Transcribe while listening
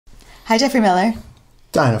Hi, Geoffrey Miller.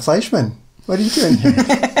 Dinah Fleischman, what are you doing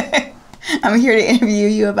here? I'm here to interview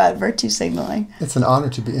you about virtue signaling. It's an honor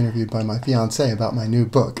to be interviewed by my fiancee about my new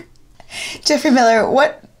book. Geoffrey Miller,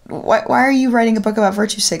 why are you writing a book about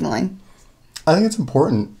virtue signaling? I think it's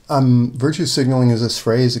important. Virtue signaling is this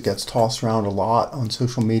phrase that gets tossed around a lot on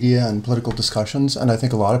social media and political discussions, and I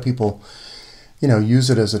think a lot of people, use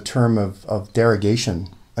it as a term of derogation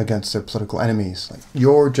against their political enemies. Like,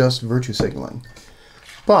 you're just virtue signaling.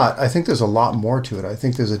 But I think there's a lot more to it. I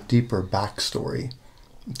think there's a deeper backstory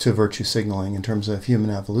to virtue signaling in terms of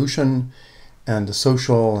human evolution and the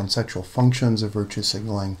social and sexual functions of virtue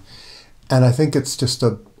signaling. And I think it's just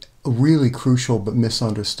a really crucial but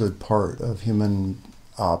misunderstood part of human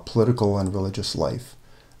political and religious life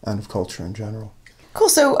and of culture in general. Cool.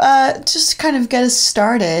 So just to kind of get us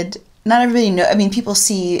started, not everybody knows. I mean, people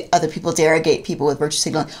see other people derogate people with virtue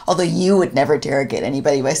signaling, although you would never derogate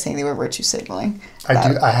anybody by saying they were virtue signaling. I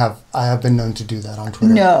do. I have been known to do that on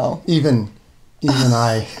Twitter. No. Even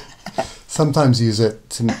I sometimes use it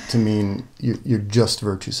to mean you're just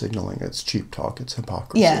virtue signaling. It's cheap talk. It's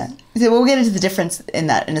hypocrisy. Yeah. So we'll get into the difference in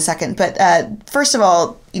that in a second. But first of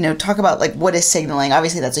all, talk about what is signaling.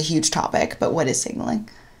 Obviously, that's a huge topic. But what is signaling?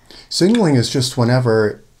 Signaling is just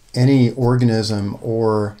whenever any organism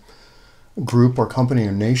or group or company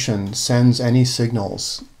or nation sends any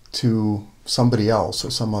signals to somebody else or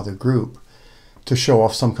some other group to show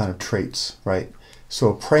off some kind of traits, right? So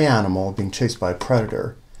a prey animal being chased by a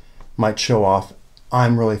predator might show off,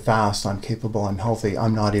 I'm really fast, I'm capable, I'm healthy,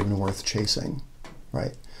 I'm not even worth chasing,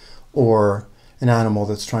 right? Or an animal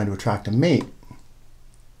that's trying to attract a mate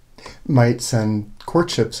might send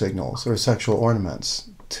courtship signals or sexual ornaments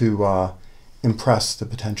to impress the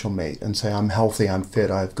potential mate and say, I'm healthy, I'm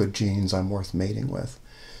fit, I have good genes, I'm worth mating with.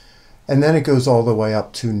 And then it goes all the way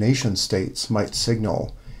up to nation states might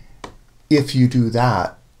signal, if you do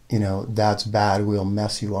that, that's bad, we'll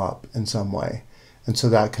mess you up in some way. And so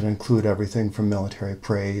that could include everything from military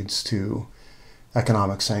parades to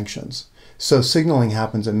economic sanctions. So signaling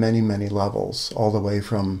happens at many, many levels, all the way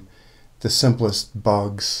from the simplest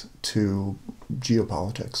bugs to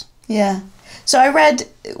geopolitics. Yeah. So I read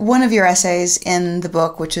one of your essays in the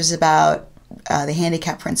book, which was about the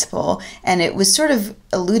handicap principle, and it was sort of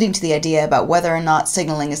alluding to the idea about whether or not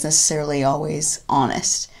signaling is necessarily always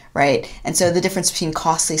honest, right? And so the difference between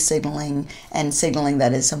costly signaling and signaling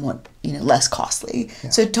that is somewhat, less costly. Yeah.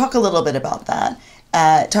 So talk a little bit about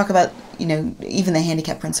that. Talk about, even the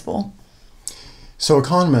handicap principle. So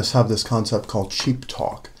economists have this concept called cheap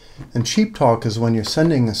talk. And cheap talk is when you're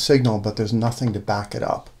sending a signal, but there's nothing to back it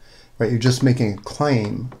up. Right, you're just making a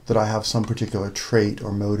claim that I have some particular trait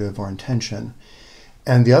or motive or intention,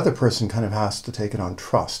 and the other person kind of has to take it on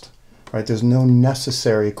trust. Right, there's no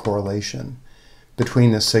necessary correlation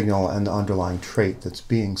between the signal and the underlying trait that's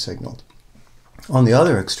being signaled. On the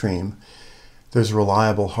other extreme, there's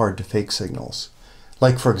reliable, hard-to-fake signals.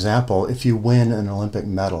 Like, for example, if you win an Olympic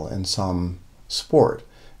medal in some sport,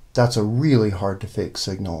 that's a really hard-to-fake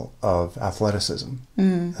signal of athleticism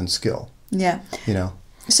and skill. Yeah.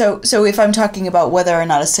 So if I'm talking about whether or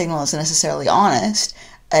not a signal is necessarily honest,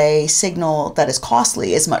 a signal that is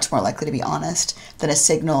costly is much more likely to be honest than a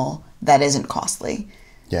signal that isn't costly.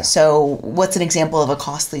 Yeah. So what's an example of a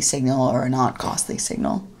costly signal or a not costly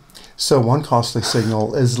signal? So one costly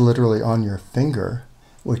signal is literally on your finger,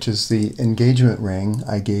 which is the engagement ring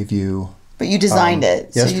I gave you. But you designed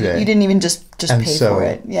it. Yesterday. So you didn't even just pay for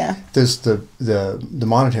it. Yeah. There's the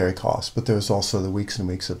monetary cost, but there's also the weeks and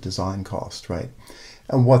weeks of design cost, right?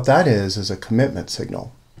 And what that is a commitment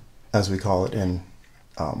signal, as we call it in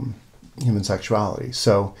human sexuality.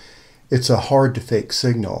 So it's a hard-to-fake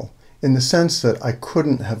signal in the sense that I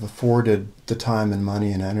couldn't have afforded the time and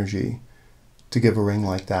money and energy to give a ring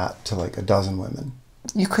like that to like a dozen women.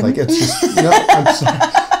 You couldn't? Like, it's just, no, I'm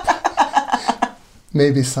sorry.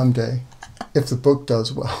 Maybe someday, if the book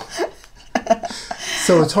does well.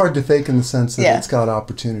 So it's hard to fake in the sense that it's got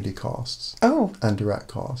opportunity costs and direct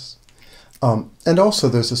costs. And also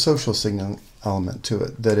there's a social signal element to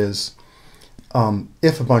it that is,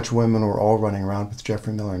 if a bunch of women were all running around with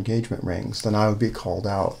Geoffrey Miller engagement rings, then I would be called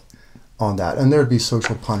out on that. And there'd be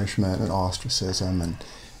social punishment and ostracism.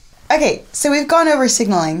 Okay, so we've gone over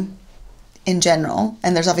signaling in general,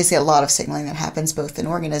 and there's obviously a lot of signaling that happens both in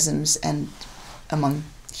organisms and among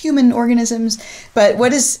human organisms, but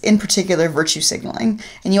what is in particular virtue signaling?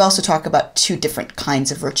 And you also talk about two different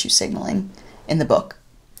kinds of virtue signaling in the book.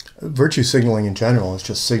 Virtue signaling in general is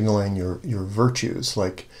just signaling your virtues,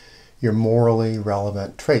 like your morally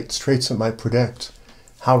relevant traits that might predict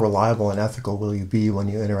how reliable and ethical will you be when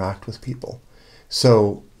you interact with people.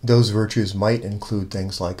 So those virtues might include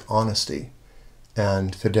things like honesty,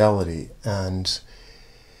 and fidelity and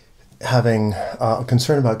having a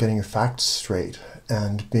concern about getting your facts straight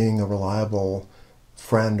and being a reliable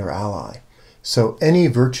friend or ally. So any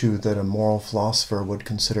virtue that a moral philosopher would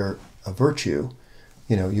consider a virtue,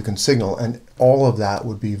 you can signal, and all of that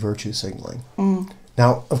would be virtue signaling.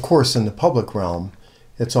 Now, of course, in the public realm,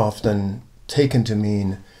 it's often taken to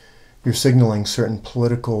mean you're signaling certain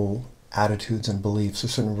political attitudes and beliefs or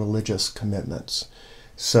certain religious commitments.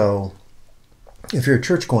 So if you're a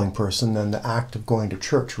church-going person, then the act of going to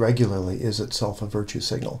church regularly is itself a virtue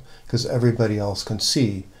signal, because everybody else can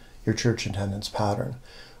see your church attendance pattern,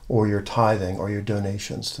 or your tithing, or your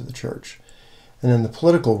donations to the church. And in the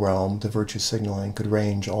political realm, the virtue signaling could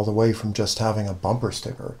range all the way from just having a bumper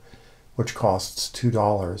sticker, which costs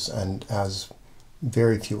 $2 and has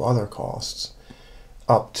very few other costs,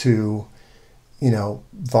 up to,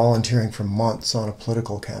 volunteering for months on a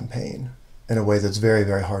political campaign in a way that's very,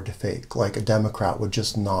 very hard to fake. Like a Democrat would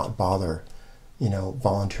just not bother,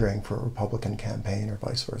 volunteering for a Republican campaign or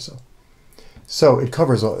vice versa. So it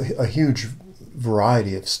covers a huge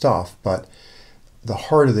variety of stuff, but the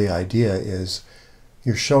heart of the idea is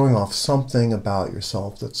you're showing off something about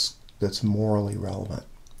yourself that's morally relevant.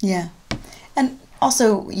 Yeah. And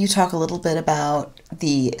also, you talk a little bit about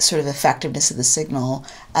the sort of effectiveness of the signal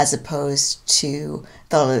as opposed to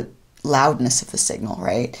the loudness of the signal,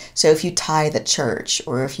 right? So if you tithe at church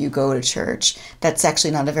or if you go to church, that's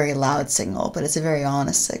actually not a very loud signal, but it's a very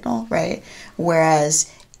honest signal, right?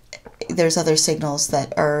 Whereas there's other signals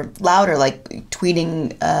that are louder, like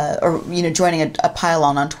tweeting or joining a pile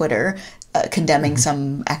on Twitter, condemning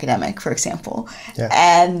some academic, for example,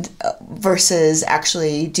 and versus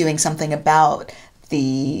actually doing something about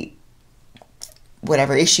the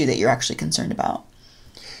whatever issue that you're actually concerned about.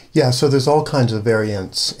 Yeah, so there's all kinds of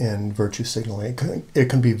variants in virtue signaling. It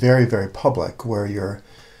can be very, very public, where you're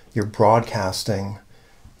broadcasting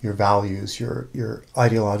your values, your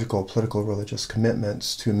ideological, political, religious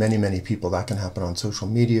commitments to many, many people. That can happen on social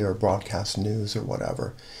media or broadcast news or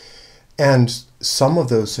whatever. And some of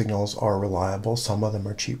those signals are reliable, some of them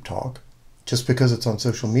are cheap talk. Just because it's on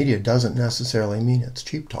social media doesn't necessarily mean it's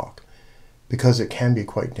cheap talk, because it can be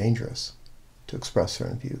quite dangerous to express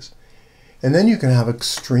certain views. And then you can have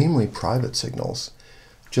extremely private signals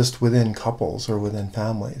just within couples or within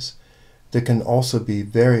families that can also be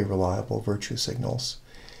very reliable virtue signals,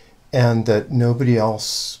 and that nobody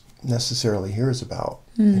else necessarily hears about,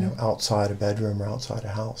 outside a bedroom or outside a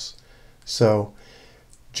house. So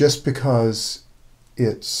just because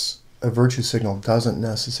it's a virtue signal doesn't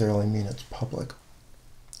necessarily mean it's public.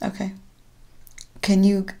 Okay.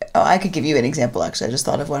 I could give you an example, actually. I just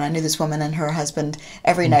thought of one. I knew this woman and her husband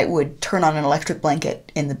every night would turn on an electric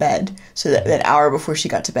blanket in the bed, so that hour before she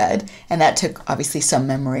got to bed. And that took, obviously, some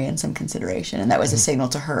memory and some consideration. And that was a signal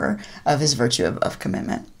to her of his virtue of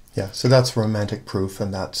commitment. Yeah, so that's romantic proof,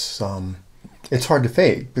 and that's it's hard to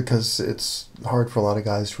fake, because it's hard for a lot of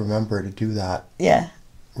guys to remember to do that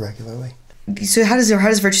regularly. So how does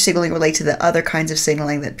virtue signaling relate to the other kinds of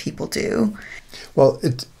signaling that people do? Well,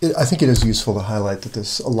 I think it is useful to highlight that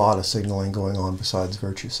there's a lot of signaling going on besides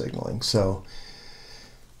virtue signaling. So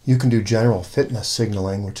you can do general fitness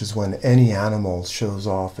signaling, which is when any animal shows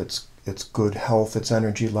off its good health, its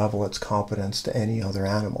energy level, its competence to any other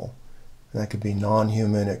animal. And that could be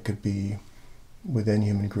non-human, it could be within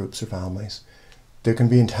human groups or families. There can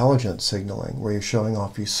be intelligence signaling, where you're showing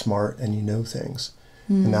off you're smart and you know things.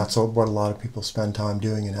 And that's what a lot of people spend time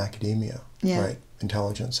doing in academia, right?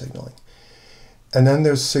 Intelligence signaling. And then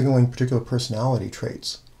there's signaling particular personality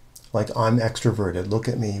traits, like I'm extroverted, look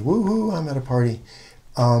at me, woohoo, I'm at a party.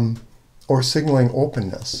 Or signaling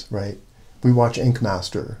openness, right? We watch Ink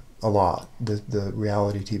Master a lot, the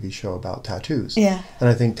reality TV show about tattoos. Yeah. And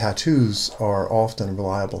I think tattoos are often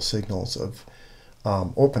reliable signals of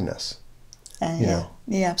openness. Yeah,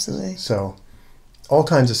 absolutely. So all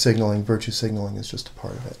kinds of signaling, virtue signaling is just a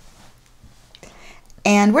part of it.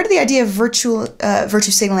 And where did the idea of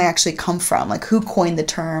virtue signaling actually come from? Like, who coined the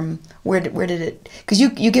term? Where did it? Because you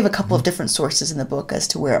give a couple of different sources in the book as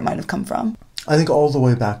to where it might have come from. I think all the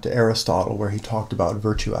way back to Aristotle, where he talked about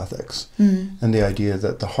virtue ethics and the idea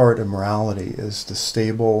that the heart of morality is the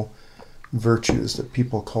stable virtues that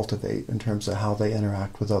people cultivate in terms of how they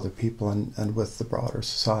interact with other people and with the broader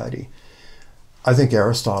society. I think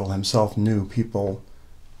Aristotle himself knew people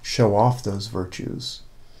show off those virtues,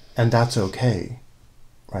 and that's okay,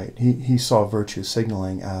 right? He saw virtue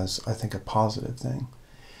signaling as, I think, a positive thing.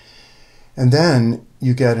 And then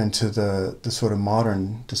you get into the sort of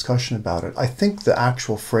modern discussion about it. I think the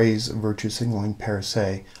actual phrase virtue signaling per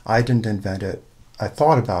se, I didn't invent it. I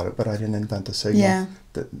thought about it, but I didn't invent the signal. Yeah.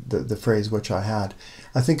 The phrase which I had.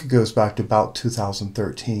 I think it goes back to about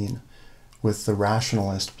 2013 with the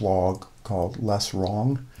rationalist blog called Less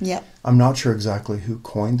Wrong. Yep. I'm not sure exactly who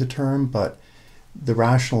coined the term, but the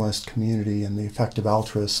rationalist community and the effective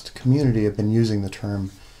altruist community have been using the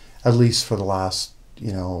term at least for the last,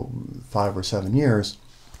 5 or 7 years.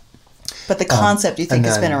 But the concept, you think,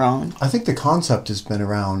 has been around? I think the concept has been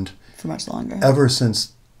around for much longer. Ever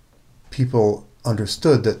since people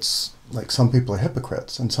understood that like some people are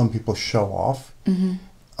hypocrites and some people show off. Mm-hmm.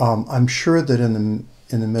 I'm sure that in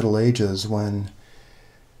the Middle Ages, when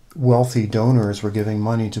wealthy donors were giving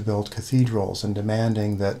money to build cathedrals and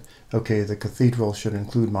demanding that, okay, the cathedral should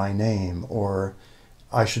include my name or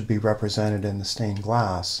I should be represented in the stained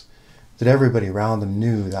glass, that everybody around them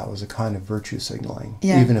knew that was a kind of virtue signaling,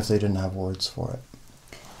 even if they didn't have words for it.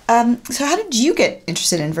 So how did you get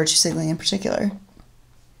interested in virtue signaling in particular?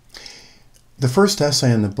 The first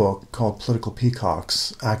essay in the book, called Political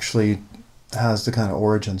Peacocks, actually has the kind of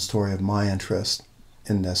origin story of my interest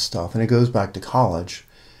in this stuff. And it goes back to college,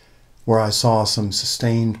 where I saw some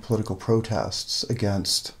sustained political protests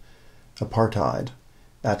against apartheid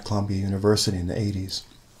at Columbia University in the 80s.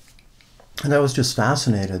 And I was just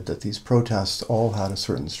fascinated that these protests all had a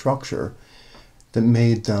certain structure that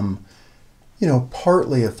made them,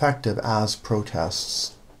 partly effective as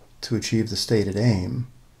protests to achieve the stated aim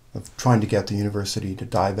of trying to get the university to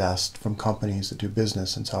divest from companies that do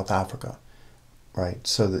business in South Africa, right?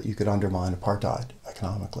 So that you could undermine apartheid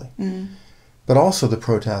economically. Mm. But also the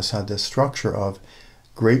protests had this structure of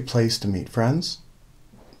great place to meet friends,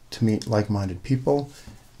 to meet like-minded people,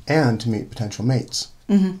 and to meet potential mates.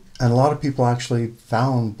 Mm-hmm. And a lot of people actually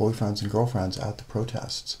found boyfriends and girlfriends at the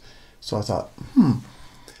protests. So I thought,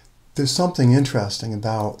 there's something interesting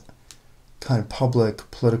about kind of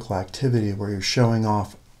public political activity where you're showing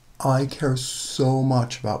off, I care so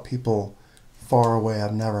much about people far away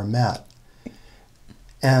I've never met.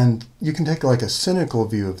 And you can take like a cynical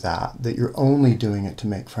view of that you're only doing it to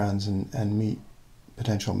make friends and meet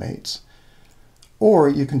potential mates. Or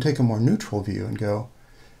you can take a more neutral view and go,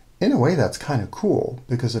 in a way that's kind of cool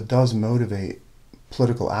because it does motivate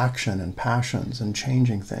political action and passions and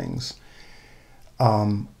changing things.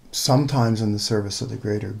 Sometimes in the service of the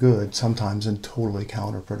greater good, sometimes in totally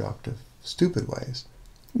counterproductive, stupid ways.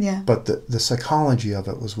 Yeah. But the psychology of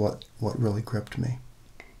it was what really gripped me.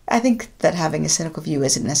 I think that having a cynical view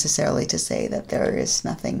isn't necessarily to say that there is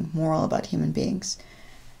nothing moral about human beings,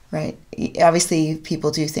 right? Obviously,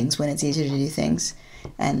 people do things when it's easier to do things,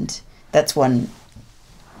 and that's one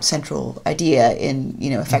central idea in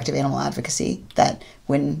effective animal advocacy, that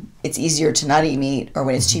when it's easier to not eat meat or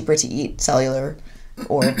when it's cheaper to eat cellular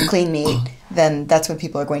or clean meat, then that's when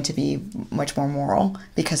people are going to be much more moral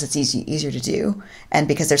because it's easier to do and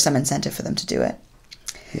because there's some incentive for them to do it.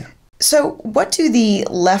 Yeah. So what do the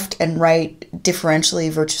left and right differentially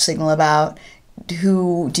virtue signal about?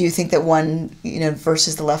 Who do you think that one,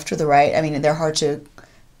 versus the left or the right? I mean, they're hard to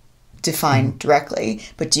define directly,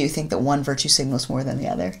 but do you think that one virtue signals more than the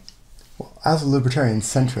other? Well, as a libertarian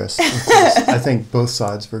centrist, of course, I think both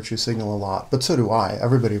sides virtue signal a lot, but so do I.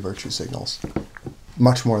 Everybody virtue signals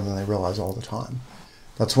much more than they realize all the time.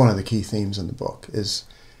 That's one of the key themes in the book, is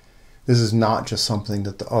this is not just something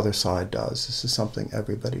that the other side does. This is something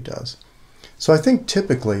everybody does. So I think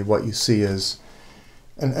typically what you see is,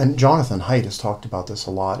 and Jonathan Haidt has talked about this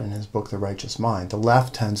a lot in his book, The Righteous Mind, the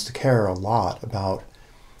left tends to care a lot about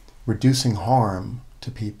reducing harm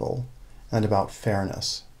to people and about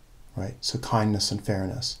fairness, right? So kindness and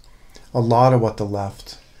fairness. A lot of what the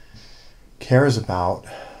left cares about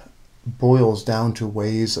boils down to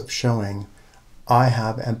ways of showing I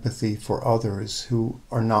have empathy for others who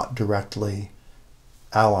are not directly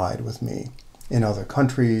allied with me in other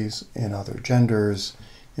countries, in other genders,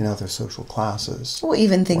 in other social classes. Well,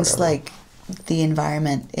 even things like the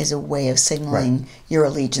environment is a way of signaling your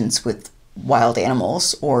allegiance with wild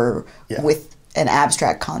animals or with an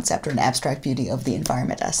abstract concept or an abstract beauty of the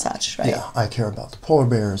environment as such, right? Yeah, I care about the polar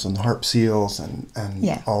bears and the harp seals and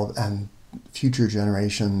all and future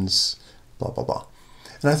generations, blah, blah, blah.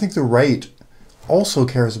 And I think the right also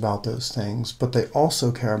cares about those things, but they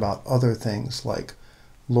also care about other things like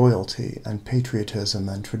loyalty and patriotism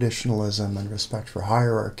and traditionalism and respect for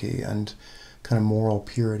hierarchy and kind of moral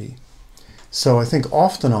purity. So I think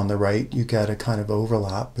often on the right you get a kind of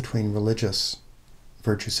overlap between religious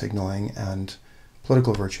virtue signaling and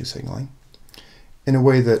political virtue signaling in a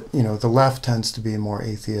way that, the left tends to be more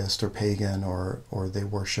atheist or pagan or they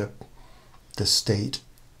worship the state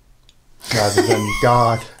rather than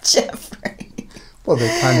God. Geoffrey. Well,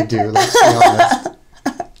 they kind of do, let's be honest.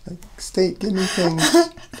 Like, state, give me things,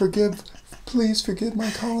 Please forgive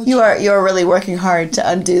my college. You're really working hard to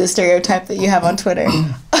undo the stereotype that you have on Twitter.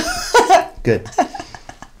 Good.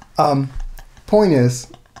 Point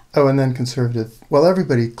is, and then conservative. Well,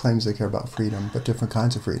 everybody claims they care about freedom, but different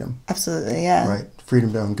kinds of freedom. Absolutely, yeah. Right?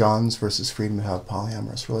 Freedom to own guns versus freedom to have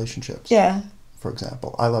polyamorous relationships. Yeah. For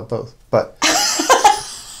example. I love both. But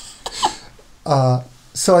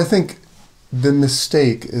so I think the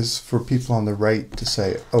mistake is for people on the right to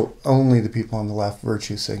say, oh, only the people on the left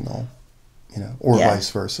virtue signal, or vice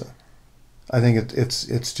versa. I think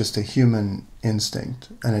it's just a human instinct,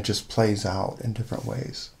 and it just plays out in different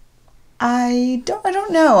ways. I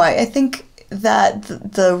don't know. I think that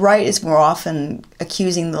the right is more often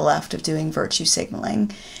accusing the left of doing virtue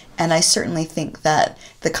signaling, and I certainly think that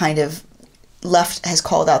the kind of left has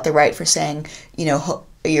called out the right for saying,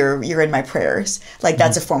 you're in my prayers. Like,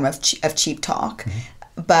 that's a form of cheap talk. Mm-hmm.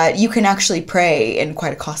 But you can actually pray in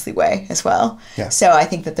quite a costly way as well. Yeah. So I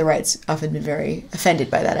think that the right's often been very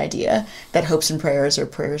offended by that idea that hopes and prayers or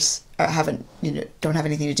prayers don't have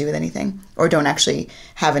anything to do with anything, or don't actually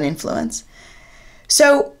have an influence.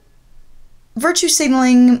 So virtue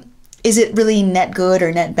signaling, is it really net good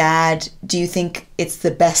or net bad? Do you think it's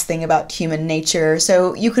the best thing about human nature?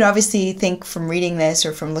 So you could obviously think from reading this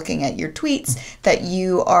or from looking at your tweets that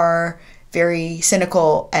you are very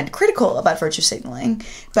cynical and critical about virtue signaling,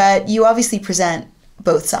 but you obviously present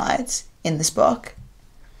both sides in this book.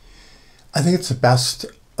 I think it's the best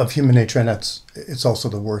of human nature, and it's also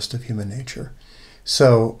the worst of human nature.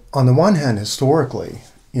 So on the one hand, historically,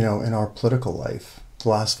 in our political life, the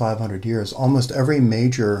last 500 years, almost every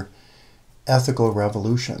major ethical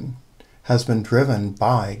revolution has been driven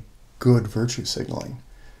by good virtue signaling.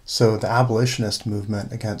 So the abolitionist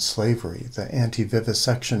movement against slavery, the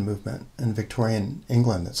anti-vivisection movement in Victorian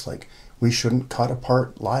England, that's like, we shouldn't cut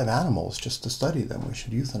apart live animals just to study them. We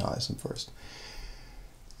should euthanize them first.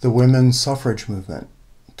 The women's suffrage movement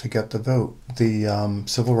to get the vote, the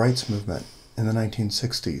civil rights movement in the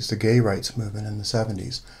 1960s, the gay rights movement in the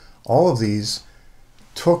 70s. All of these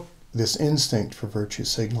took this instinct for virtue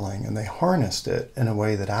signaling and they harnessed it in a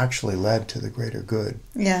way that actually led to the greater good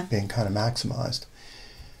being kind of maximized.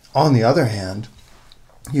 On the other hand,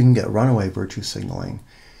 you can get runaway virtue signaling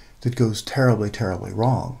that goes terribly, terribly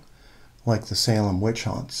wrong, like the Salem witch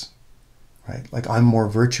hunts, right? Like, I'm more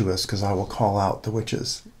virtuous because I will call out the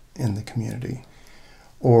witches in the community.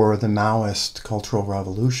 Or the Maoist cultural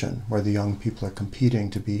revolution, where the young people are competing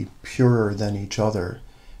to be purer than each other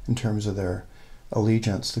in terms of their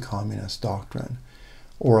allegiance to communist doctrine.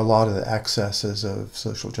 Or a lot of the excesses of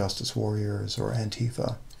social justice warriors or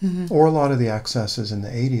Antifa. Mm-hmm. Or a lot of the excesses in the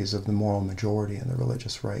 80s of the moral majority and the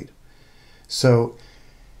religious right. So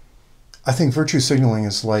I think virtue signaling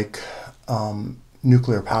is like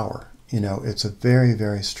nuclear power. It's a very,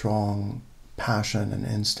 very strong passion and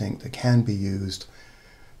instinct that can be used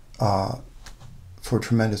for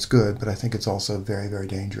tremendous good, but I think it's also very, very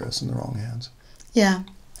dangerous in the wrong hands. Yeah.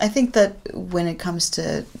 I think that when it comes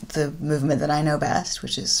to the movement that I know best,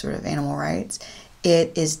 which is sort of animal rights,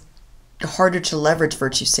 it is harder to leverage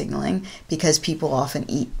virtue signaling because people often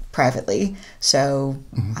eat privately. So,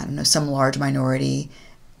 I don't know, some large minority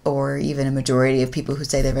or even a majority of people who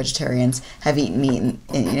say they're vegetarians have eaten meat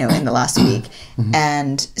in the last week.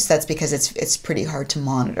 And so that's because it's pretty hard to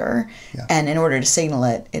monitor. Yeah. And in order to signal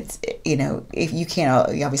it, it's, if you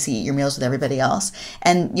can't, you obviously eat your meals with everybody else.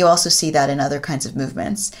 And you also see that in other kinds of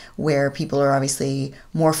movements where people are obviously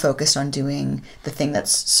more focused on doing the thing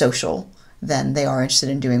that's social than they are interested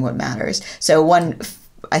in doing what matters. So one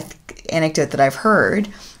anecdote that I've heard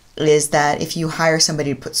is that if you hire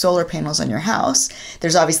somebody to put solar panels on your house,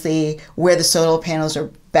 there's obviously where the solar panels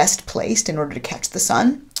are best placed in order to catch the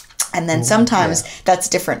sun. And then sometimes that's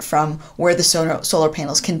different from where the solar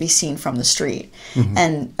panels can be seen from the street.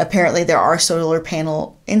 And apparently there are solar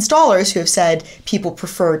panel installers who have said people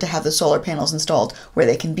prefer to have the solar panels installed where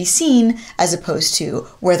they can be seen as opposed to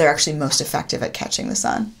where they're actually most effective at catching the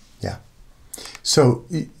sun. Yeah. So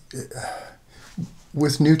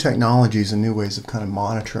with new technologies and new ways of kind of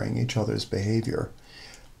monitoring each other's behavior,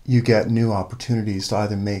 you get new opportunities to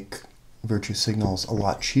either make virtue signals a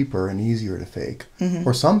lot cheaper and easier to fake,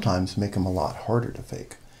 or sometimes make them a lot harder to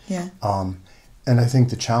fake. Yeah. And I think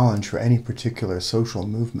the challenge for any particular social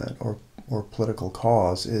movement or political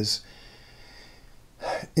cause is,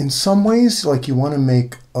 in some ways, like, you want to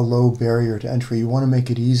make a low barrier to entry. You want to make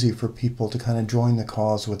it easy for people to kind of join the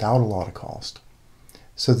cause without a lot of cost,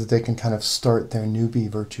 so that they can kind of start their newbie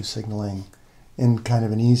virtue signaling in kind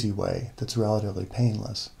of an easy way that's relatively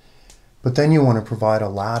painless. But then you want to provide a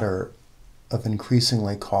ladder of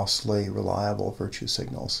increasingly costly, reliable virtue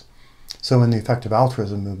signals. So in the effective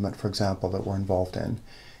altruism movement, for example, that we're involved in,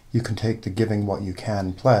 you can take the giving what you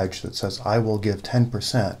can pledge that says, I will give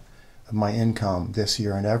 10% of my income this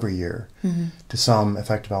year and every year to some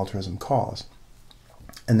effective altruism cause.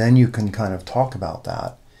 And then you can kind of talk about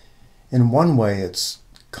that. In one way, it's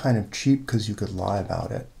kind of cheap because you could lie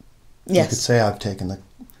about it. Yes. You could say, I've taken the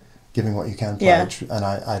giving what you can pledge, and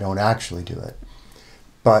I don't actually do it.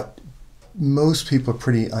 But most people are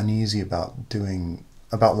pretty uneasy about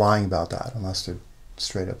lying about that, unless they're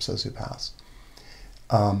straight up sociopaths.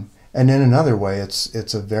 And in another way,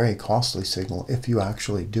 it's a very costly signal if you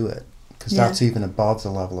actually do it, because that's even above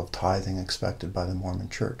the level of tithing expected by the Mormon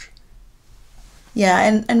Church.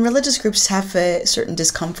 Yeah, and religious groups have a certain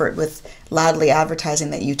discomfort with loudly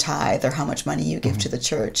advertising that you tithe or how much money you give to the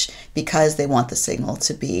church, because they want the signal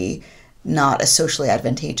to be not as socially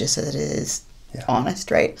advantageous as it is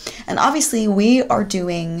honest, right? And obviously we are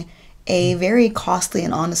doing a very costly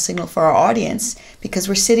and honest signal for our audience, because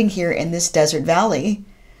we're sitting here in this desert valley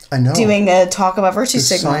doing a talk about virtue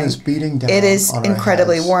signaling. The sun is beating down. It is on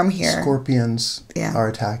incredibly our heads. warm here. Scorpions are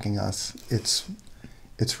attacking us.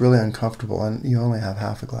 It's really uncomfortable, and you only have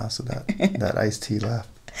half a glass of that iced tea left.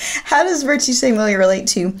 How does virtue signaling relate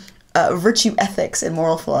to virtue ethics and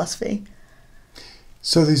moral philosophy?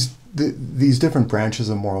 So these different branches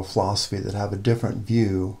of moral philosophy that have a different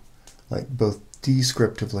view, like both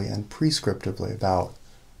descriptively and prescriptively, about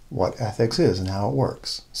what ethics is and how it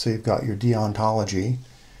works. So you've got your deontology,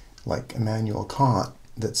 like Immanuel Kant,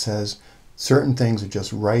 that says certain things are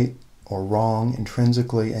just right or wrong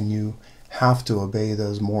intrinsically, and you have to obey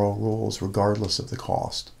those moral rules regardless of the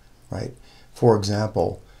cost, right? For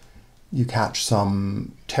example, you catch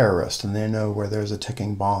some terrorist and they know where there's a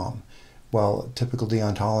ticking bomb. Well, a typical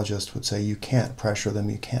deontologist would say you can't pressure them,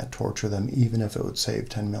 you can't torture them, even if it would save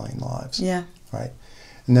 10 million lives. Yeah. Right?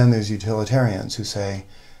 And then there's utilitarians who say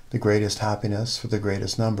the greatest happiness for the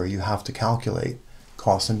greatest number, you have to calculate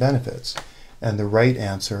costs and benefits. And the right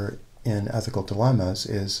answer in ethical dilemmas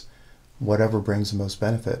is whatever brings the most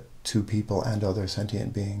benefit to people and other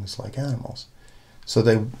sentient beings like animals. So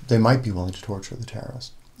they might be willing to torture the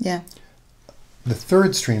terrorist. Yeah. The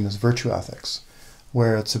third stream is virtue ethics,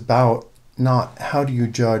 where it's about not how do you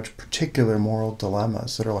judge particular moral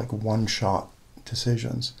dilemmas that are like one-shot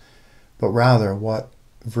decisions, but rather what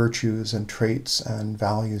virtues and traits and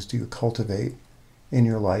values do you cultivate in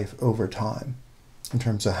your life over time, in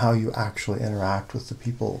terms of how you actually interact with the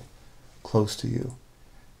people close to you,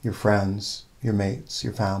 your friends, your mates,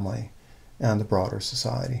 your family, and the broader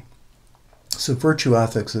society. So virtue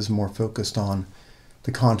ethics is more focused on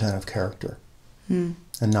the content of character and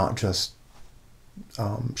not just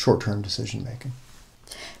short-term decision-making.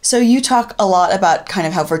 So you talk a lot about kind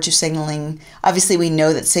of how virtue signaling, obviously we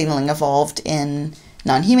know that signaling evolved in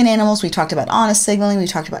non-human animals. We talked about honest signaling. We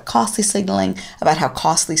talked about costly signaling, about how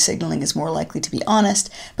costly signaling is more likely to be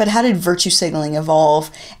honest. But how did virtue signaling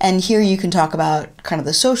evolve? And here you can talk about kind of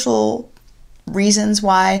the social reasons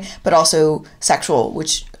why, but also sexual,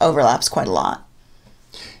 which overlaps quite a lot.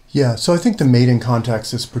 Yeah, so I think the mating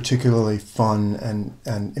context is particularly fun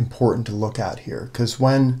and important to look at here, because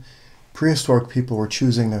when prehistoric people were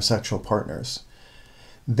choosing their sexual partners,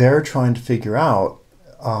 they're trying to figure out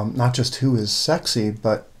not just who is sexy,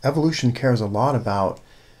 but evolution cares a lot about,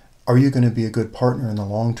 are you going to be a good partner in the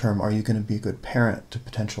long term? Are you going to be a good parent to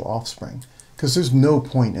potential offspring? Because there's no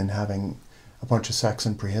point in having a bunch of sex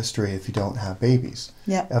in prehistory if you don't have babies.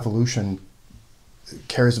 Yeah. Evolution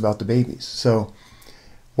cares about the babies. So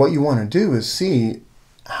what you want to do is see,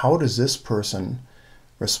 how does this person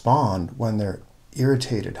respond when they're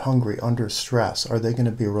irritated, hungry, under stress? Are they going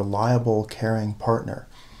to be a reliable, caring partner?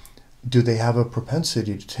 Do they have a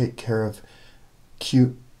propensity to take care of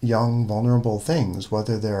cute, young, vulnerable things,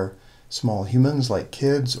 whether they're small humans like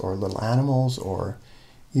kids or little animals or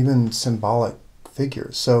even symbolic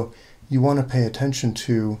figures? So you want to pay attention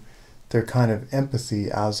to their kind of empathy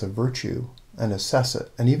as a virtue and assess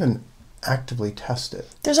it and even actively test it.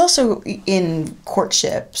 There's also in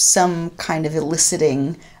courtship some kind of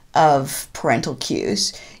eliciting of parental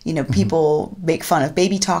cues. You know, people make fun of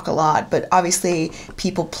baby talk a lot, but obviously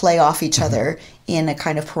people play off each other in a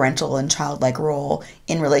kind of parental and childlike role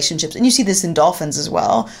in relationships. And you see this in dolphins as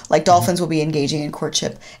well. Like dolphins will be engaging in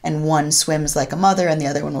courtship and one swims like a mother and the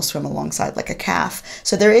other one will swim alongside like a calf.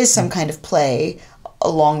 So there is some kind of play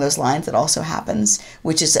along those lines that also happens,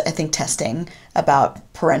 which is, I think, testing about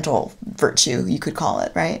parental virtue, you could call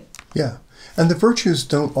it, right? Yeah. And the virtues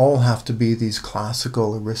don't all have to be these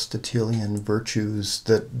classical Aristotelian virtues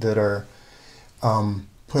that are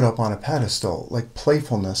put up on a pedestal. Like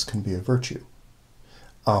playfulness can be a virtue.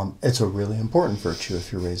 It's a really important virtue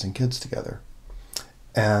if you're raising kids together.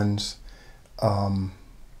 And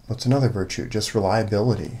what's another virtue? Just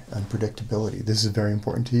reliability and predictability. This is very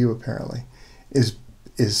important to you, apparently.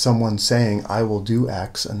 Is someone saying, I will do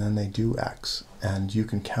X, and then they do X, and you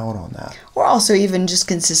can count on that. Or also even just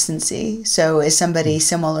consistency. So is somebody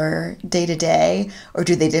similar day to day, or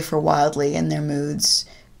do they differ wildly in their moods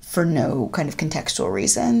for no kind of contextual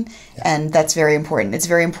reason? Yeah. And that's very important. It's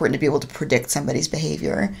very important to be able to predict somebody's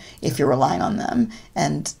behavior if you're relying on them.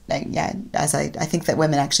 And as I think that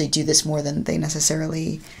women actually do this more than they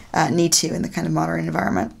necessarily need to in the kind of modern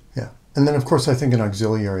environment. Yeah. And then, of course, I think an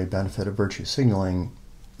auxiliary benefit of virtue signaling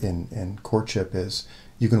in courtship is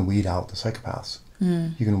you can weed out the psychopaths.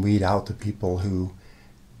 You can weed out the people who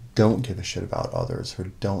don't give a shit about others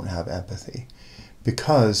or don't have empathy,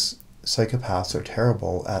 because psychopaths are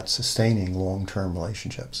terrible at sustaining long-term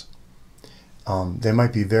relationships. They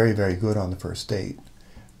might be very, very good on the first date,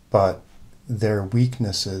 but their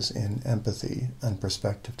weaknesses in empathy and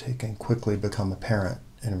perspective taking quickly become apparent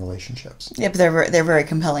in relationships. Yeah, but they're very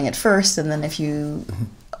compelling at first, and then if you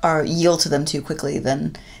yield to them too quickly,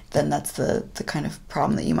 then that's the kind of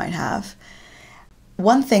problem that you might have.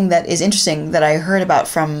 One thing that is interesting that I heard about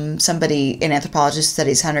from somebody in anthropology who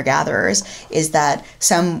studies hunter-gatherers is that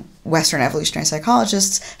some Western evolutionary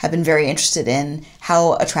psychologists have been very interested in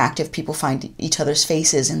how attractive people find each other's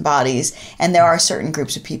faces and bodies. And there are certain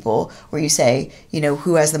groups of people where you say,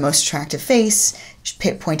 who has the most attractive face,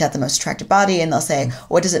 point out the most attractive body, and they'll say,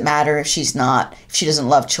 what does it matter if she doesn't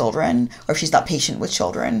love children, or if she's not patient with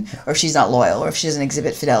children, or if she's not loyal, or if she doesn't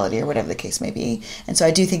exhibit fidelity, or whatever the case may be. And so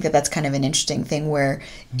I do think that that's kind of an interesting thing where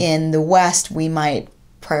in the West we might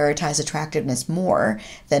prioritize attractiveness more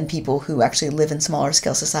than people who actually live in smaller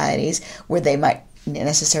scale societies where they might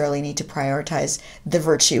necessarily need to prioritize the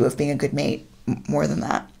virtue of being a good mate more than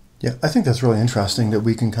that. Yeah, I think that's really interesting that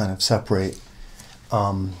we can kind of separate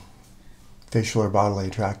facial or bodily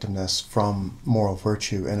attractiveness from moral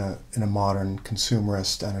virtue in a modern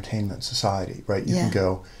consumerist entertainment society, right? You can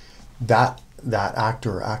go, that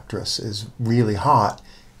actor or actress is really hot,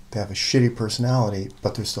 they have a shitty personality,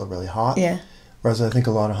 but they're still really hot. Yeah. Whereas I think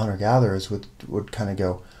a lot of hunter-gatherers would kind of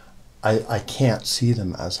go, I can't see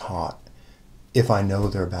them as hot if I know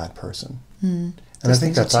they're a bad person. And I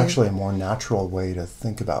think that's actually a more natural way to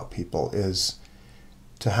think about people, is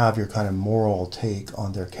to have your kind of moral take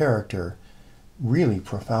on their character really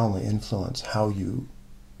profoundly influence how you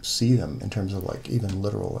see them in terms of like even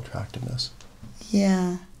literal attractiveness.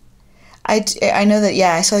 Yeah. I know that,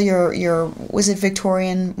 I saw your was it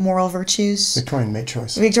Victorian moral virtues? Victorian mate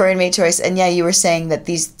choice. Victorian mate choice. And you were saying that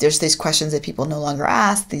there's these questions that people no longer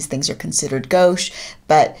ask. These things are considered gauche.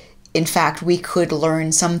 But in fact, we could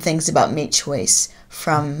learn some things about mate choice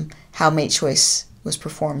from how mate choice was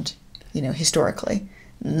performed, historically.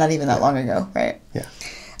 Not even that long ago, right? Yeah.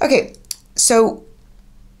 Okay, so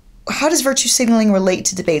how does virtue signaling relate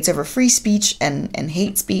to debates over free speech and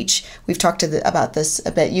hate speech? We've talked about this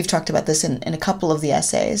a bit. You've talked about this in a couple of the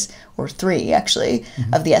essays, or 3 actually,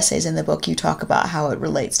 of the essays in the book. You talk about how it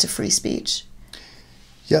relates to free speech.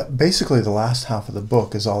 Yeah, basically the last half of the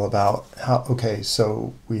book is all about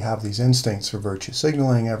so we have these instincts for virtue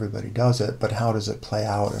signaling, everybody does it, but how does it play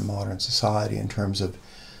out in modern society in terms of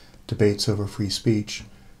debates over free speech,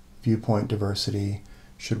 viewpoint diversity?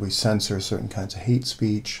 Should we censor certain kinds of hate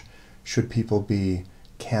speech? Should people be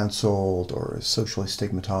canceled or socially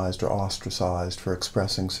stigmatized or ostracized for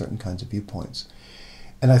expressing certain kinds of viewpoints?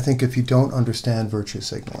 And I think if you don't understand virtue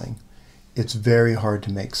signaling, it's very hard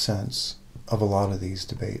to make sense of a lot of these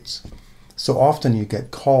debates. So often you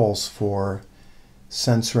get calls for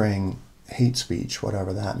censoring hate speech,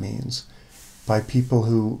 whatever that means, by people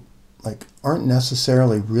who aren't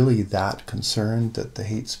necessarily really that concerned that the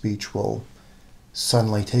hate speech will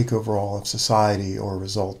suddenly take over all of society or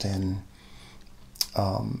result in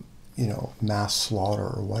mass slaughter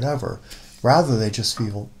or whatever. Rather, they just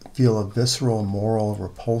feel a visceral moral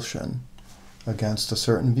repulsion against a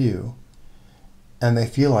certain view, and they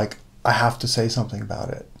feel like, I have to say something about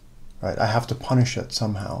it, right? I have to punish it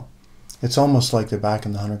somehow. It's almost like they're back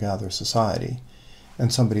in the hunter-gatherer society,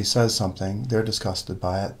 and somebody says something, they're disgusted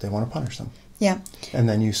by it, they want to punish them. Yeah. And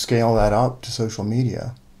then you scale that up to social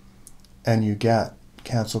media, and you get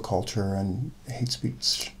cancel culture and hate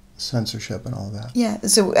speech, censorship, and all of that. Yeah,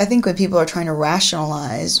 so I think when people are trying to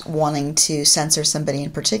rationalize wanting to censor somebody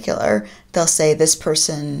in particular, they'll say this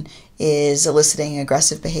person is eliciting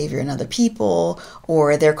aggressive behavior in other people,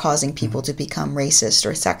 or they're causing people to become racist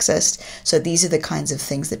or sexist. So these are the kinds of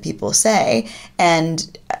things that people say.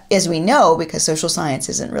 And as we know, because social science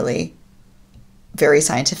isn't really very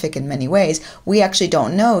scientific in many ways, we actually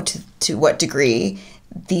don't know to what degree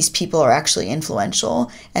these people are actually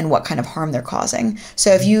influential and what kind of harm they're causing.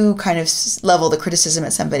 So if you kind of level the criticism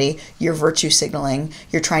at somebody, you're virtue signaling,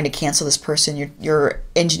 you're trying to cancel this person, you're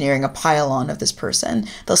engineering a pile-on of this person.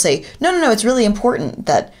 They'll say, no, it's really important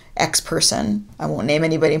that X person, I won't name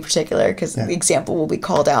anybody in particular because the example will be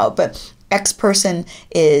called out, but X person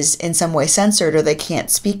is in some way censored or they can't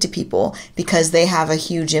speak to people because they have a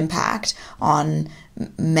huge impact on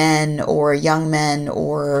men or young men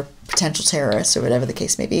or potential terrorists or whatever the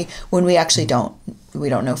case may be, when we actually don't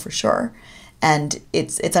know for sure. And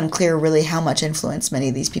it's unclear really how much influence many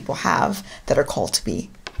of these people have that are called to be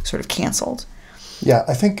sort of canceled. Yeah,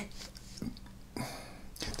 I think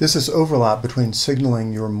this is overlap between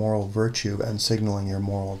signaling your moral virtue and signaling your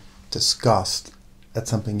moral disgust at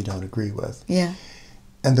something you don't agree with. Yeah.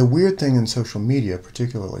 And the weird thing in social media,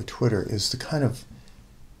 particularly Twitter, is the kind of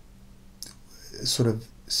sort of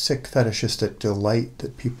sick fetishistic delight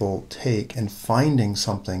that people take in finding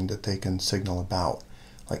something that they can signal about.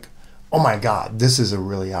 Like, oh my God, this is a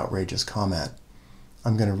really outrageous comment.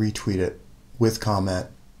 I'm going to retweet it with comment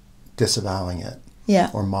disavowing it,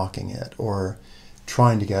 or mocking it, or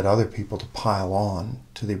trying to get other people to pile on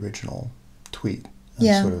to the original tweet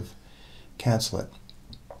and sort of cancel it.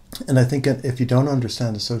 And I think if you don't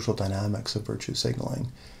understand the social dynamics of virtue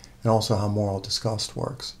signaling and also how moral disgust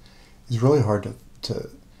works, it's really hard to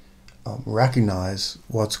recognize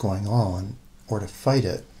what's going on, or to fight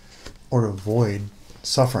it, or to avoid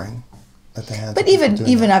suffering at the hands of people doing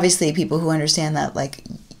even that. obviously people who understand that, like,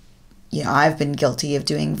 you know, I've been guilty of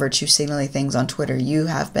doing virtue signaling things on Twitter. You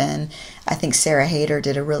have been. I think Sarah Hayter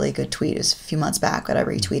did a really good tweet. It was a few months back that I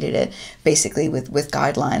retweeted it, basically with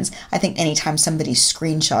guidelines. I think anytime somebody's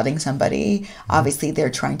screenshotting somebody, obviously they're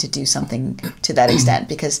trying to do something to that extent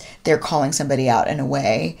because they're calling somebody out in a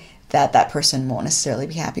way that that person won't necessarily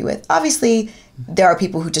be happy with. Obviously, there are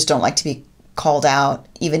people who just don't like to be called out,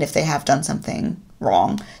 even if they have done something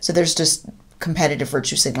wrong. So there's just competitive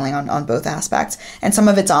virtue signaling on both aspects. And some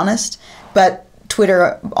of it's honest, but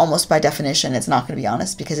Twitter, almost by definition, it's not going to be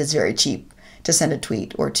honest because it's very cheap to send a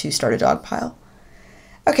tweet or to start a dog pile.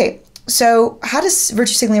 Okay, so how does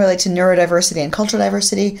virtue signaling relate to neurodiversity and cultural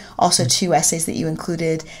diversity? Also two essays that you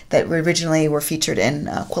included that originally were featured in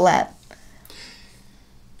Quillette.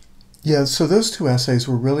 Yeah, so those two essays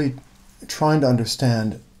were really trying to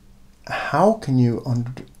understand how can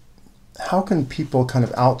people kind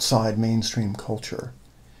of outside mainstream culture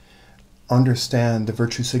understand the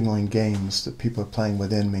virtue signaling games that people are playing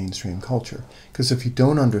within mainstream culture? Because if you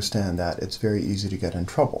don't understand that, it's very easy to get in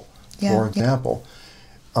trouble. For example,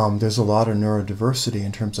 there's a lot of neurodiversity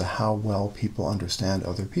in terms of how well people understand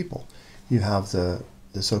other people. You have the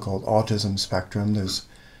so-called autism spectrum. There's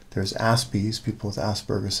Aspies, people with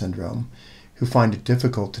Asperger's syndrome, who find it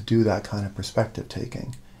difficult to do that kind of perspective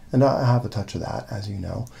taking. And I have a touch of that, as you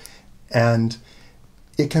know. And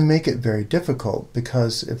it can make it very difficult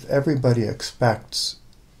because if everybody expects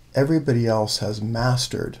everybody else has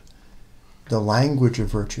mastered the language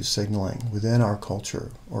of virtue signaling within our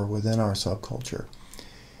culture or within our subculture,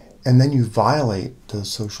 and then you violate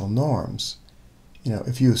those social norms, you know,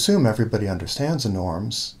 if you assume everybody understands the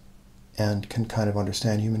norms and can kind of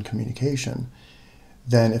understand human communication,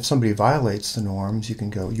 then if somebody violates the norms, you can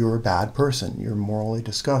go, you're a bad person, you're morally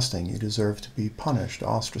disgusting, you deserve to be punished,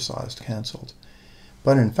 ostracized, canceled.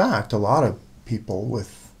 But in fact, a lot of people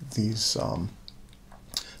with these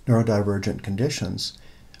neurodivergent conditions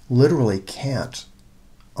literally can't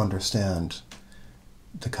understand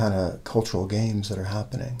the kind of cultural games that are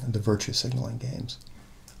happening, the virtue signaling games.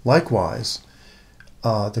 Likewise,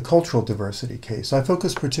 the cultural diversity case, I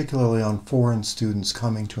focus particularly on foreign students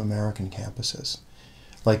coming to American campuses.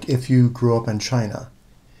 Like if you grew up in China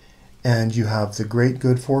and you have the great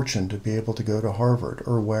good fortune to be able to go to Harvard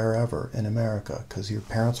or wherever in America because your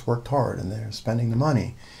parents worked hard and they're spending the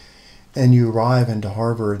money, and you arrive into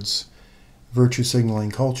Harvard's virtue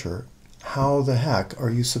signaling culture, how the heck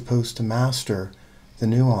are you supposed to master the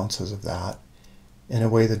nuances of that in a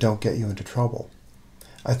way that don't get you into trouble?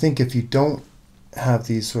 I think if you don't have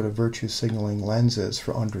these sort of virtue signaling lenses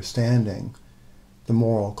for understanding the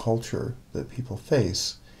moral culture that people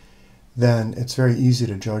face, then it's very easy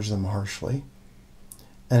to judge them harshly.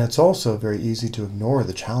 And it's also very easy to ignore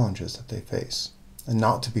the challenges that they face and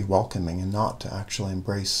not to be welcoming and not to actually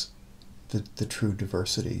embrace the true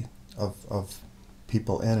diversity of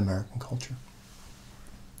people in American culture.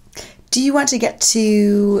 Do you want to get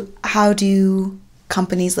to how do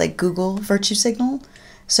companies like Google virtue signal?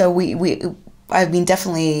 So I mean,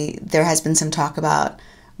 definitely there has been some talk about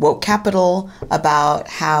woke capital, about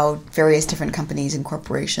how various different companies and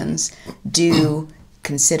corporations do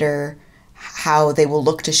consider how they will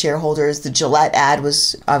look to shareholders. The Gillette ad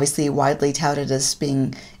was obviously widely touted as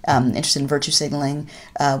being interested in virtue signaling.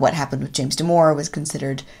 What happened with James Damore was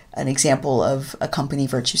considered an example of a company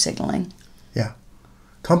virtue signaling. Yeah.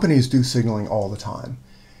 Companies do signaling all the time.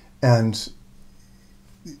 And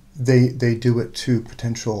they do it to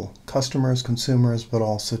potential customers, consumers, but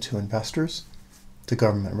also to investors, to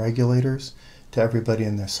government regulators, to everybody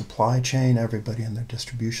in their supply chain, everybody in their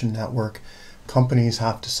distribution network. Companies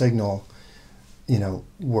have to signal,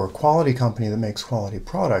 we're a quality company that makes quality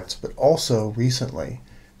products, but also recently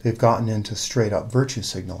they've gotten into straight up virtue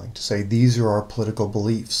signaling to say these are our political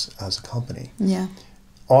beliefs as a company. Yeah.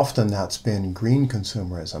 Often that's been green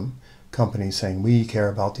consumerism, companies saying we care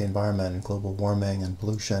about the environment and global warming and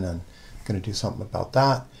pollution and going to do something about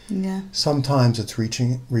that. Yeah. Sometimes it's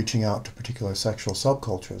reaching out to particular sexual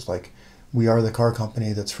subcultures, like we are the car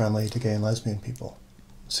company that's friendly to gay and lesbian people,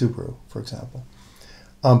 Subaru, for example.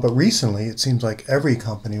 But recently, it seems like every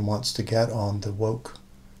company wants to get on the woke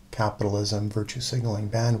capitalism, virtue signaling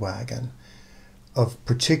bandwagon of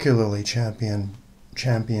particularly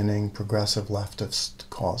championing progressive leftist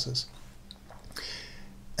causes.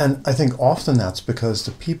 And I think often that's because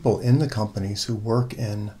the people in the companies who work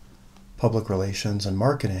in public relations and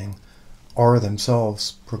marketing are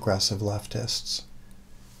themselves progressive leftists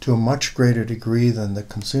to a much greater degree than the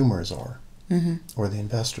consumers are or the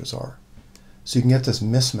investors are. So you can get this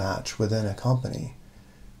mismatch within a company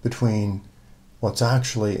between what's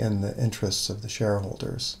actually in the interests of the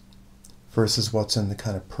shareholders versus what's in the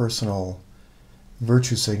kind of personal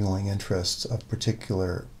virtue signaling interests of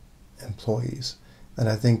particular employees. And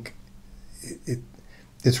I think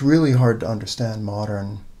it's really hard to understand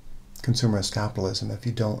modern consumerist capitalism if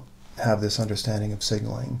you don't have this understanding of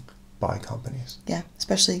signaling by companies. Yeah,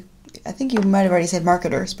 especially, I think you might have already said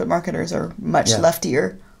marketers, but marketers are much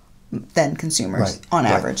leftier than consumers on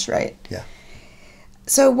average, right? Yeah.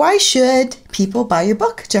 So why should people buy your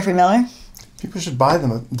book, Geoffrey Miller? People should buy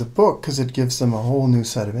the book because it gives them a whole new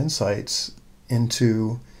set of insights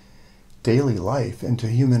into daily life, into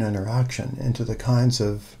human interaction, into the kinds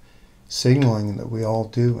of signaling that we all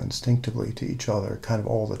do instinctively to each other kind of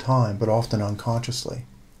all the time, but often unconsciously.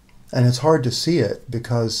 And it's hard to see it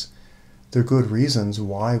because there are good reasons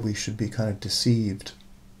why we should be kind of deceived,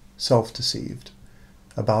 self-deceived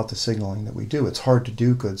about the signaling that we do. It's hard to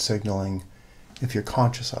do good signaling if you're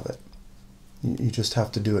conscious of it. You just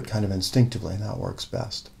have to do it kind of instinctively, and that works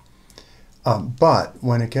best. But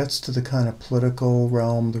when it gets to the kind of political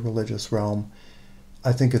realm, the religious realm,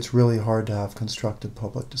 I think it's really hard to have constructive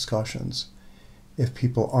public discussions if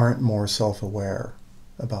people aren't more self-aware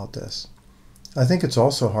about this. I think it's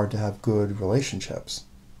also hard to have good relationships,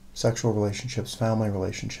 sexual relationships, family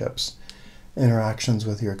relationships, interactions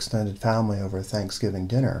with your extended family over Thanksgiving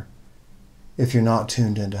dinner, if you're not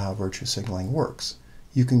tuned into how virtue signaling works.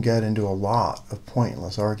 You can get into a lot of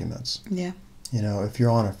pointless arguments. Yeah. If you're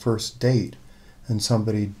on a first date and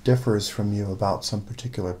somebody differs from you about some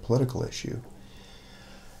particular political issue,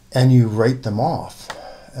 and you write them off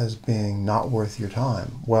as being not worth your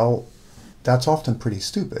time, well, that's often pretty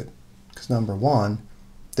stupid. Because number one,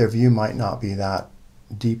 their view might not be that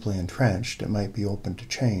deeply entrenched. It might be open to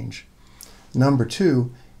change. Number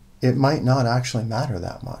two, it might not actually matter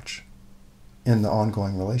that much in the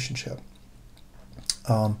ongoing relationship.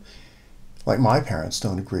 Like my parents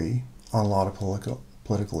don't agree on a lot of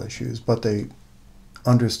political issues, but they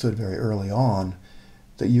understood very early on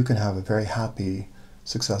that you can have a very happy,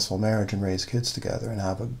 successful marriage and raise kids together and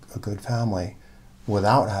have a good family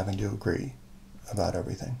without having to agree about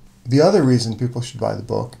everything. The other reason people should buy the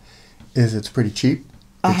book is it's pretty cheap,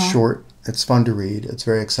 it's short, it's fun to read, it's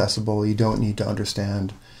very accessible. You don't need to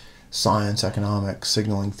understand science, economics,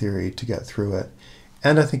 signaling theory to get through it.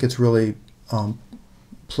 And I think it's really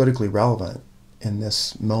politically relevant in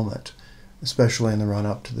this moment, especially in the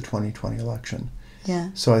run-up to the 2020 election. Yeah.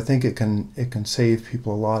 So I think it can save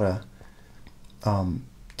people a lot of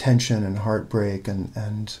tension and heartbreak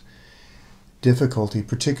and difficulty,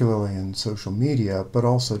 particularly in social media, but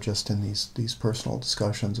also just in these personal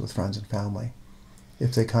discussions with friends and family.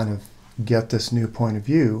 If they kind of get this new point of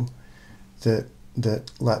view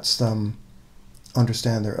that lets them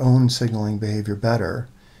understand their own signaling behavior better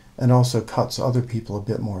and also cuts other people a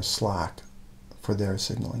bit more slack for their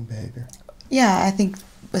signaling behavior. Yeah, I think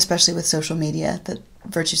especially with social media that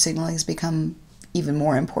virtue signaling has become even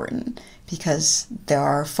more important because there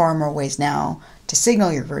are far more ways now to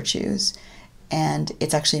signal your virtues, and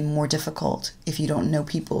it's actually more difficult if you don't know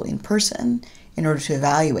people in person in order to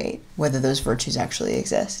evaluate whether those virtues actually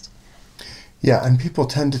exist. Yeah, and people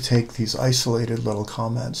tend to take these isolated little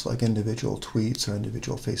comments like individual tweets or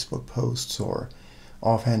individual Facebook posts or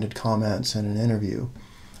offhanded comments in an interview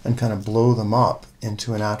and kind of blow them up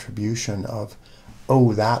into an attribution of,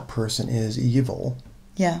 oh, that person is evil,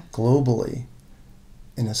 globally,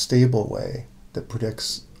 in a stable way that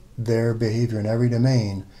predicts their behavior in every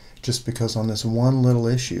domain just because on this one little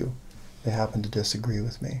issue they happen to disagree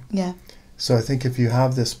with me. Yeah. So I think if you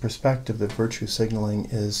have this perspective that virtue signaling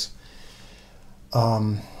is,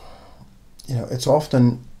 it's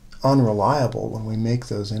often unreliable when we make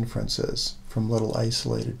those inferences from little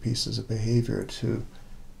isolated pieces of behavior to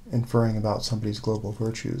inferring about somebody's global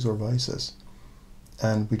virtues or vices.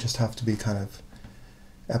 And we just have to be kind of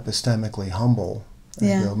epistemically humble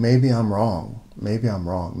and go, maybe I'm wrong. Maybe I'm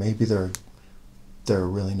wrong. Maybe they're a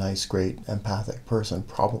really nice, great, empathic person.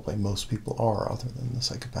 Probably most people are, other than the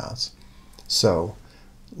psychopaths. So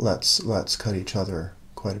let's cut each other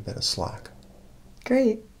quite a bit of slack.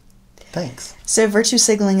 Great. Thanks. So virtue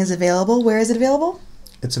signaling is available. Where is it available?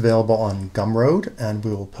 It's available on Gumroad, and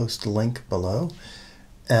we will post a link below.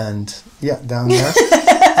 And down there.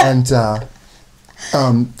 And the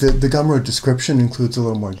Gumroad description includes a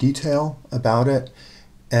little more detail about it.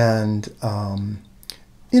 And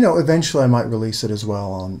eventually I might release it as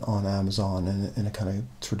well on Amazon in a kind of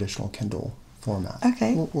traditional Kindle format.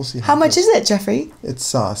 Okay. We'll see. How much is it, Geoffrey?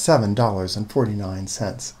 It's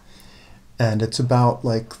 $7.49, and it's about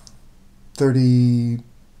like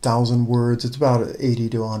 30,000 words. It's about 80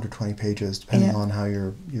 to 120 pages, depending on how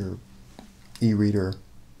your e-reader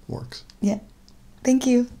works. Yeah. Thank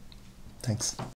you. Thanks.